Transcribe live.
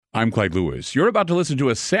I'm Clyde Lewis. You're about to listen to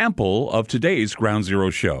a sample of today's Ground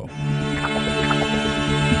Zero show.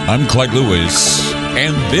 I'm Clyde Lewis,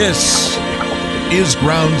 and this is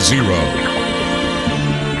Ground Zero.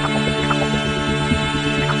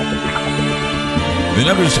 The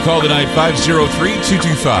numbers to call tonight,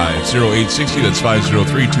 503-225-0860. That's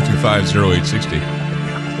 503-225-0860.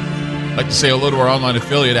 I'd like to say hello to our online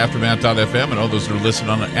affiliate, Aftermath.fm, and all those that are listening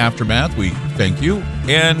on Aftermath, we thank you.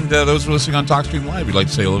 And those who are listening on TalkStream Live, we'd like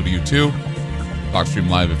to say hello to you too. TalkStream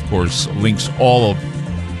Live, of course, links all of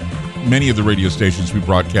many of the radio stations we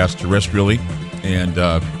broadcast terrestrially, and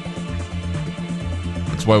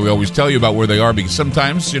that's why we always tell you about where they are, because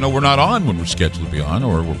sometimes, we're not on when we're scheduled to be on,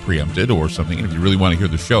 or we're preempted or something. And if you really want to hear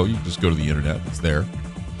the show, you can just go to the internet. It's there.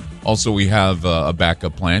 Also, we have a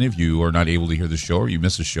backup plan. If you are not able to hear the show or you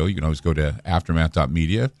miss a show, you can always go to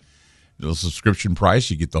aftermath.media. The subscription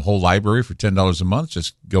price, you get the whole library for $10 a month.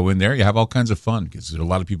 Just go in there. You have all kinds of fun, because there are a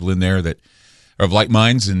lot of people in there that are of like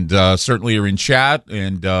minds, and certainly are in chat,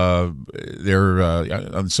 and they're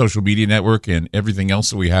on the social media network and everything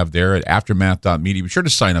else that we have there at aftermath.media. Be sure to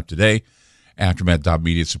sign up today.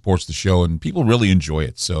 Aftermath.media supports the show, and people really enjoy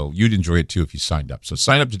it. So you'd enjoy it too if you signed up. So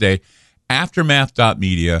sign up today.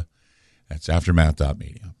 Aftermath.media. That's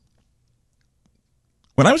aftermath.media.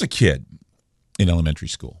 When I was a kid in elementary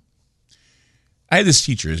school, I had this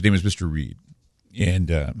teacher. His name was Mr. Reed. And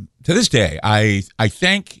to this day, I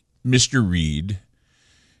thank Mr. Reed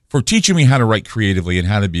for teaching me how to write creatively and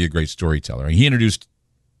how to be a great storyteller. And he introduced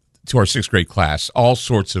to our sixth grade class all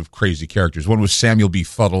sorts of crazy characters. One was Samuel B.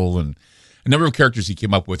 Fuddle, and a number of characters he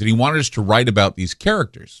came up with. And he wanted us to write about these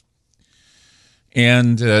characters.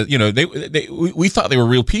 And, we thought they were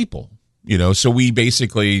real people. So we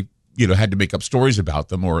basically, had to make up stories about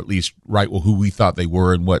them, or at least write who we thought they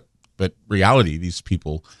were and what. But reality, these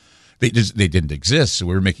people, they didn't exist. So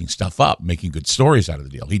we were making stuff up, making good stories out of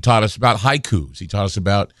the deal. He taught us about haikus. He taught us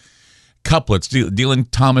about couplets, Dylan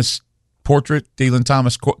Thomas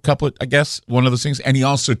couplet, I guess, one of those things. And he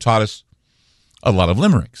also taught us a lot of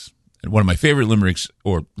limericks. And one of my favorite limericks,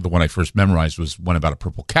 or the one I first memorized, was one about a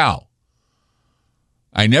purple cow.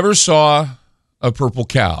 I never saw a purple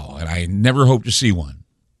cow, and I never hope to see one.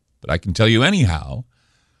 But I can tell you anyhow,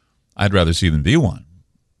 I'd rather see than be one.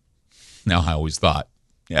 Now, I always thought,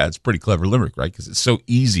 yeah, it's a pretty clever limerick, right? Because it's so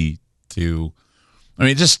easy to,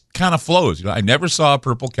 it just kind of flows. I never saw a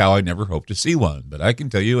purple cow. I never hope to see one. But I can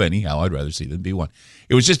tell you anyhow, I'd rather see than be one.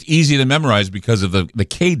 It was just easy to memorize because of the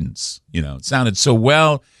cadence. It sounded so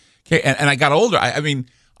well. And I got older.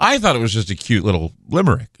 I thought it was just a cute little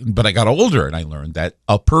limerick, but I got older and I learned that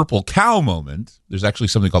a purple cow moment, there's actually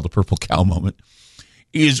something called the purple cow moment,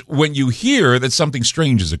 is when you hear that something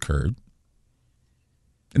strange has occurred,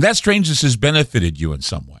 and that strangeness has benefited you in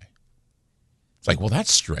some way. It's like, well,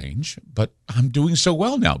 that's strange, but I'm doing so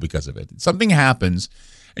well now because of it. Something happens,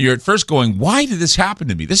 and you're at first going, why did this happen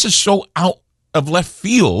to me? This is so out of left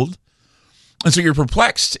field. And so you're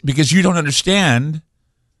perplexed because you don't understand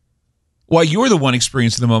why you're the one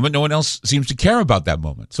experiencing the moment. No one else seems to care about that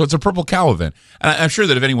moment. So it's a purple cow event. And I'm sure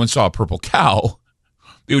that if anyone saw a purple cow,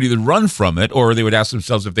 they would either run from it, or they would ask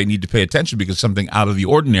themselves if they need to pay attention because something out of the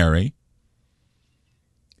ordinary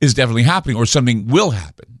is definitely happening, or something will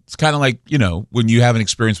happen. It's kind of like, when you have an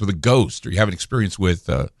experience with a ghost, or you have an experience with,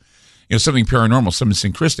 something paranormal,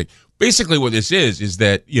 something synchristic. Basically what this is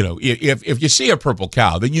that, if you see a purple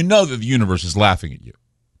cow, then you know that the universe is laughing at you.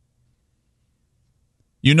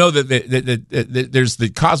 You know that there's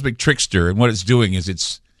the cosmic trickster, and what it's doing is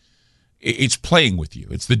it's playing with you.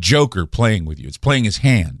 It's the Joker playing with you. It's playing his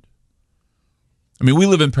hand. We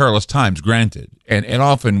live in perilous times, granted, and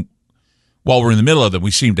often while we're in the middle of them,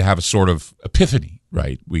 we seem to have a sort of epiphany,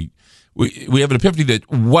 right? We have an epiphany that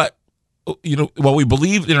while we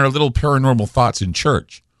believe in our little paranormal thoughts in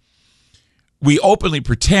church, we openly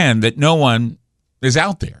pretend that no one is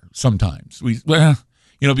out there sometimes. Because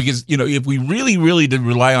if we really, really did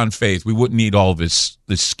rely on faith, we wouldn't need all this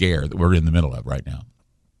scare that we're in the middle of right now.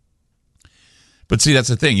 But see, that's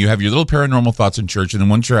the thing. You have your little paranormal thoughts in church, and then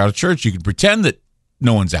once you're out of church, you can pretend that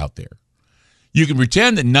no one's out there. You can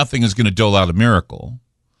pretend that nothing is going to dole out a miracle,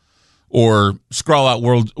 or scrawl out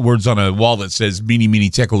words on a wall that says "Meeny, meeny,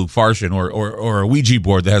 tekel, farshin," or a Ouija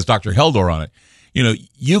board that has Dr. Heldor on it.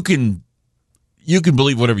 You can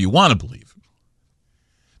believe whatever you want to believe.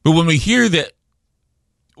 But when we hear that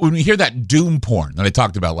doom porn that I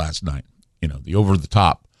talked about last night, the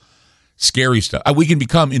over-the-top, scary stuff, we can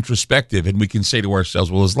become introspective, and we can say to ourselves,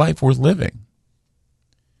 well, is life worth living?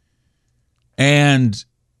 And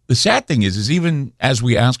the sad thing is even as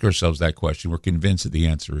we ask ourselves that question, we're convinced that the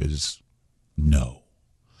answer is no.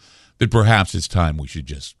 That perhaps it's time we should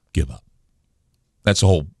just give up. That's the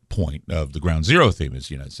whole point of the Ground Zero theme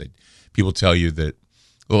is, say, people tell you that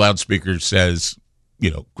the loudspeaker says,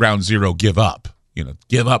 Ground Zero, give up.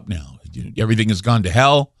 Give up now. Everything has gone to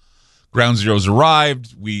hell. Ground Zero's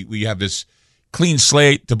arrived. We have this clean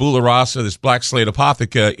slate, tabula rasa, this black slate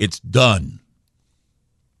apotheca. It's done.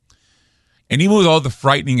 And even with all the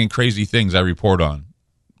frightening and crazy things I report on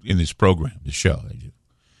in this program, this show,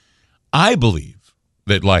 I believe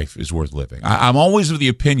that life is worth living. I'm always of the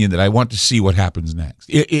opinion that I want to see what happens next.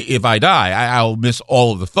 If I die, I'll miss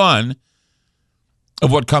all of the fun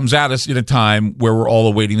of what comes at us in a time where we're all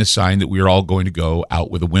awaiting the sign that we are all going to go out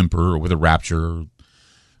with a whimper or with a rapture,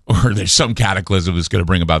 or there's some cataclysm that's going to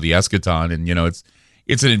bring about the eschaton. And,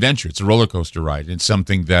 it's an adventure. It's a roller coaster ride. It's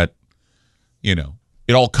something that,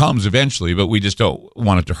 it all comes eventually, but we just don't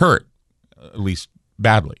want it to hurt, at least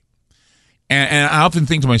badly. And I often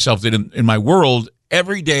think to myself that in my world,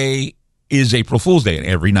 every day is April Fool's Day and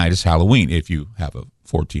every night is Halloween, if you have a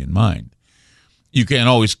Fortean mind. You can't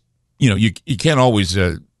always, you can't always,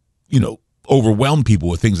 overwhelm people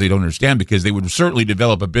with things they don't understand, because they would certainly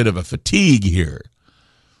develop a bit of a fatigue here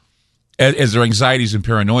as their anxieties and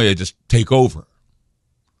paranoia just take over.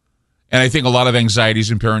 And I think a lot of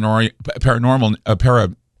anxieties and paranoia,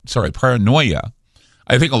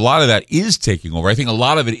 I think a lot of that is taking over. I think a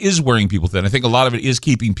lot of it is wearing people thin. I think a lot of it is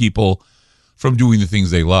keeping people from doing the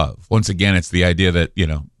things they love. Once again, it's the idea that, you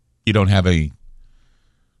don't have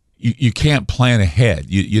you can't plan ahead.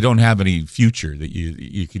 You don't have any future that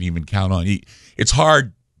you can even count on. It's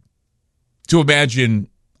hard to imagine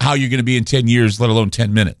how you're going to be in 10 years, let alone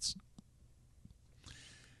 10 minutes.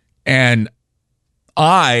 And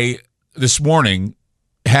I, this morning,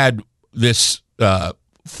 had this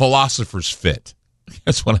philosopher's fit.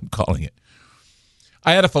 That's what I'm calling it.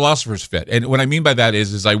 I had a philosopher's fit. And what I mean by that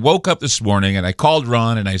is I woke up this morning and I called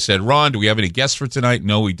Ron and I said, Ron, do we have any guests for tonight?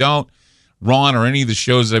 No, we don't. Ron, or any of the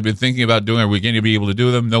shows that I've been thinking about doing, are we going to be able to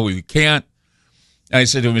do them? No, we can't. And I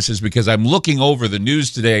said to him, it says, because I'm looking over the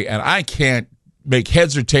news today and I can't make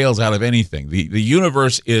heads or tails out of anything. The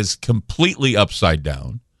universe is completely upside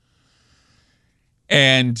down.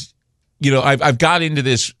 And, I've got into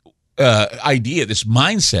this idea, this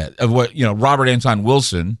mindset of what, Robert Anton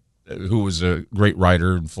Wilson, who was a great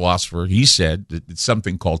writer and philosopher, he said that it's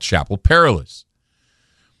something called chapel perilous.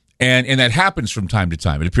 And that happens from time to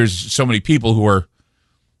time. It appears so many people who are,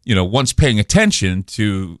 once paying attention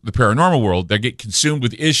to the paranormal world, they get consumed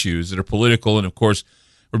with issues that are political. And, of course,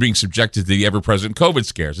 we're being subjected to the ever-present COVID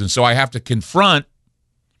scares. And so I have to confront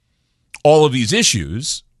all of these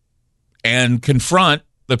issues and confront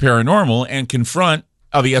the paranormal and confront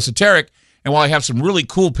the esoteric. And while I have some really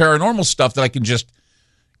cool paranormal stuff that I can just,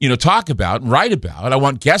 talk about and write about, I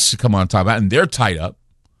want guests to come on and talk about, and they're tied up.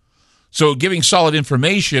 So giving solid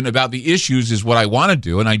information about the issues is what I want to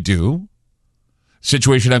do, and I do.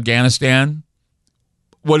 Situation in Afghanistan,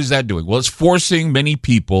 what is that doing? Well, it's forcing many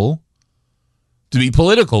people to be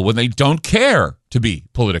political when they don't care to be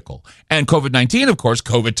political. And COVID-19, of course,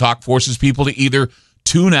 COVID talk forces people to either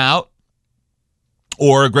tune out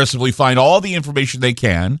or aggressively find all the information they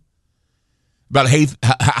can about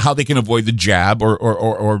how they can avoid the jab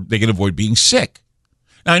or they can avoid being sick.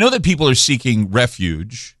 Now, I know that people are seeking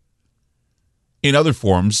refuge in other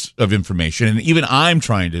forms of information, and even I'm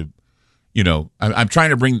trying to, I'm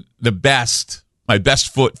trying to bring my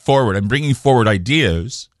best foot forward. I'm bringing forward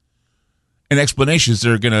ideas and explanations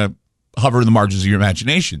that are going to hover in the margins of your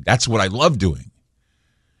imagination. That's what I love doing.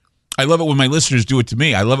 I love it when my listeners do it to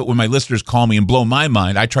me. I love it when my listeners call me and blow my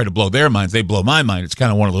mind. I try to blow their minds. They blow my mind. It's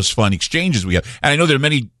kind of one of those fun exchanges we have. And I know there are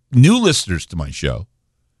many new listeners to my show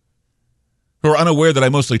who are unaware that I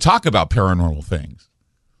mostly talk about paranormal things.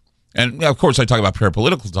 And, of course, I talk about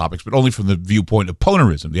parapolitical topics, but only from the viewpoint of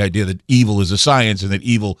Ponerism, the idea that evil is a science and that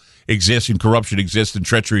evil exists and corruption exists and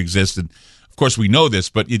treachery exists. And, of course, we know this,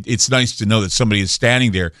 but it's nice to know that somebody is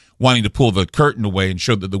standing there wanting to pull the curtain away and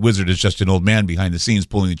show that the wizard is just an old man behind the scenes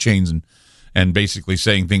pulling the chains and basically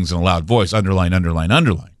saying things in a loud voice, underline, underline,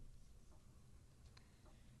 underline.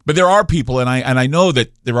 But there are people, and I know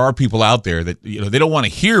that there are people out there that they don't want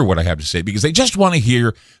to hear what I have to say because they just want to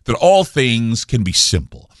hear that all things can be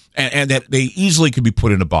simple. And that they easily can be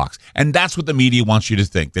put in a box. And that's what the media wants you to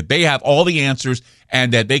think, that they have all the answers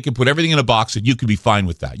and that they can put everything in a box and you can be fine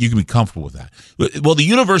with that. You can be comfortable with that. Well, the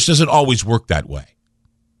universe doesn't always work that way.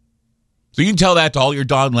 So you can tell that to all your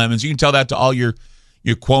Don Lemons. You can tell that to all your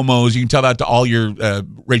Cuomos. You can tell that to all your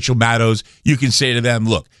Rachel Maddows. You can say to them,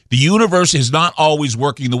 look, the universe is not always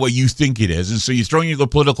working the way you think it is. And so you're throwing your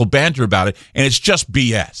political banter about it, and it's just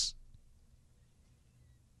BS.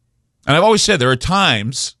 And I've always said there are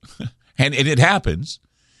times, and it happens,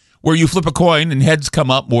 where you flip a coin and heads come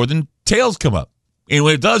up more than tails come up. And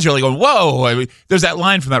when it does, you're like going, whoa. I mean, there's that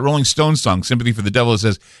line from that Rolling Stones song, Sympathy for the Devil, that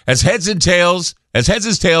says, as heads and tails,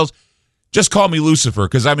 just call me Lucifer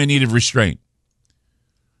because I'm in need of restraint.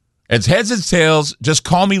 As heads and tails, just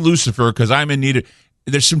call me Lucifer because I'm in need of...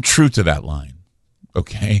 There's some truth to that line,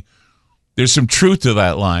 okay? There's some truth to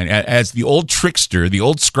that line. As the old trickster, the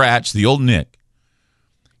old Scratch, the old Nick,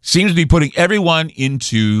 seems to be putting everyone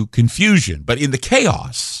into confusion. But in the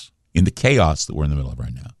chaos that we're in the middle of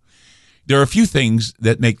right now, there are a few things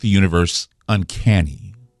that make the universe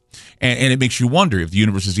uncanny. And it makes you wonder if the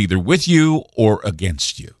universe is either with you or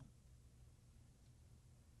against you.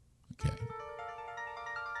 Okay.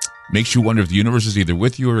 Makes you wonder if the universe is either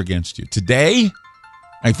with you or against you. Today,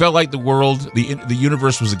 I felt like the world, the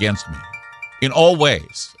universe was against me in all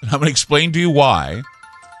ways. And I'm going to explain to you why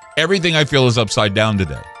everything I feel is upside down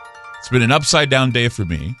today. It's been an upside down day for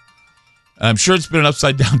me. I'm sure it's been an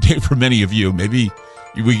upside down day for many of you. Maybe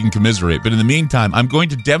we can commiserate. But in the meantime, I'm going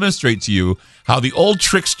to demonstrate to you how the old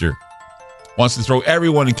trickster wants to throw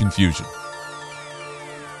everyone in confusion.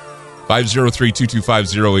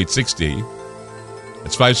 503-225-0860.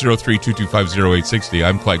 It's 503-225-0860.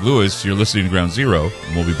 I'm Clyde Lewis. You're listening to Ground Zero,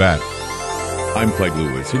 and we'll be back. I'm Clyde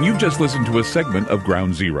Lewis, and you've just listened to a segment of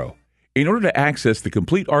Ground Zero. In order to access the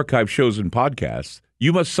complete archive shows and podcasts,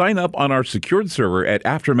 you must sign up on our secured server at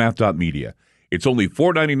aftermath.media. It's only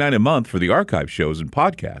 $4.99 a month for the archive shows and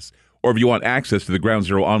podcasts. Or if you want access to the Ground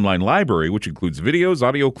Zero online library, which includes videos,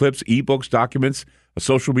 audio clips, ebooks, documents, a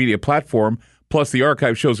social media platform, plus the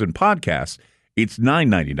archive shows and podcasts, it's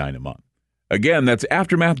 $9.99 a month. Again, that's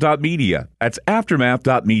aftermath.media. That's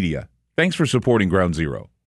aftermath.media. Thanks for supporting Ground Zero.